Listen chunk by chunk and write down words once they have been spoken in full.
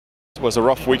was a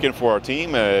rough weekend for our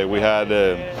team.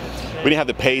 We didn't have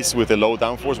the pace with the low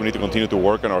downforce. We need to continue to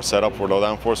work on our setup for low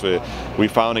downforce. We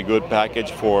found a good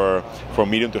package for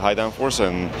medium to high downforce,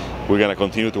 and we're going to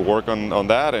continue to work on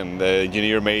that. And the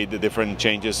engineer made the different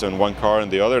changes on one car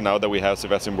and the other. Now that we have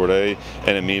Sebastian Bourdais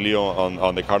and Emilio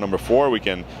on the car number 4, we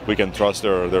can trust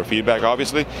their feedback,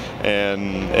 obviously.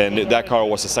 And that car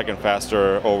was a second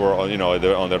faster over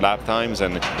on their lap times,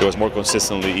 and it was more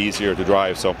consistently easier to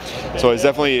drive. So it's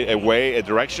definitely a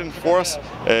direction for us,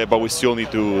 but we still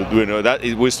need to do it.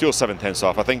 We're still 7/10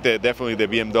 off. I think that definitely the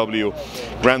BMW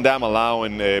Grand Dam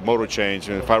allowing motor change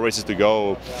and 5 races to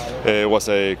go was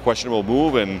a questionable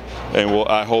move, and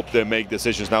I hope they make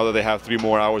decisions now that they have 3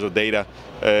 more hours of data,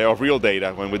 of real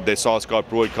data. When they saw Scott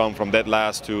Pruitt come from dead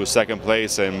last to second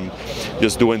place and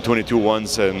just doing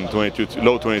 22.1s and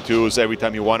low 22s every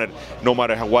time he wanted, no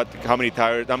matter how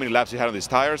many laps he had on these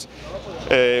tires,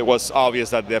 it was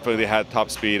obvious that definitely they had top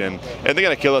speed, and they're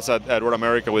going to kill us at Road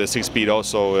America with a 6-speed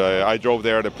also. I drove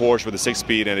there, the Porsche with the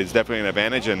 6-speed, and it's definitely an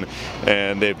advantage.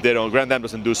 And if they don't, Grand Dam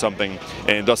doesn't do something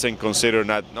and doesn't consider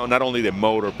not only the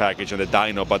motor package and the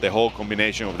dyno, but the whole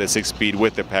combination of the 6-speed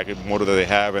with the package motor that they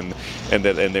have, and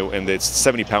it's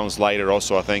 70 pounds lighter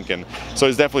also, I think. And so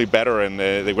it's definitely better. And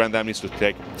the Grand Dam needs to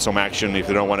take some action if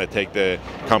they don't want to take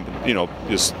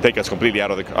just take us completely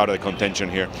out of the contention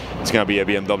here. It's going to be a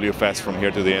BMW fest from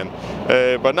here to the end.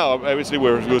 But no, obviously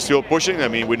we're still pushing. I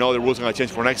mean, we know the rules are going to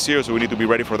change for next year, so we need to be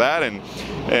ready for that. And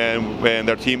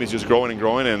their team is just growing and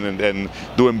growing and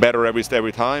doing better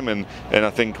every time. And I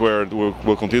think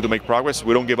we'll continue to make progress.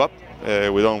 We don't give up.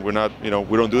 We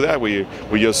don't do that. We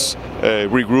just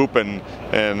regroup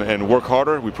and work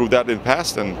harder. We proved that in the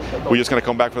past, and we're just going to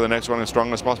come back for the next one as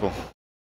strong as possible.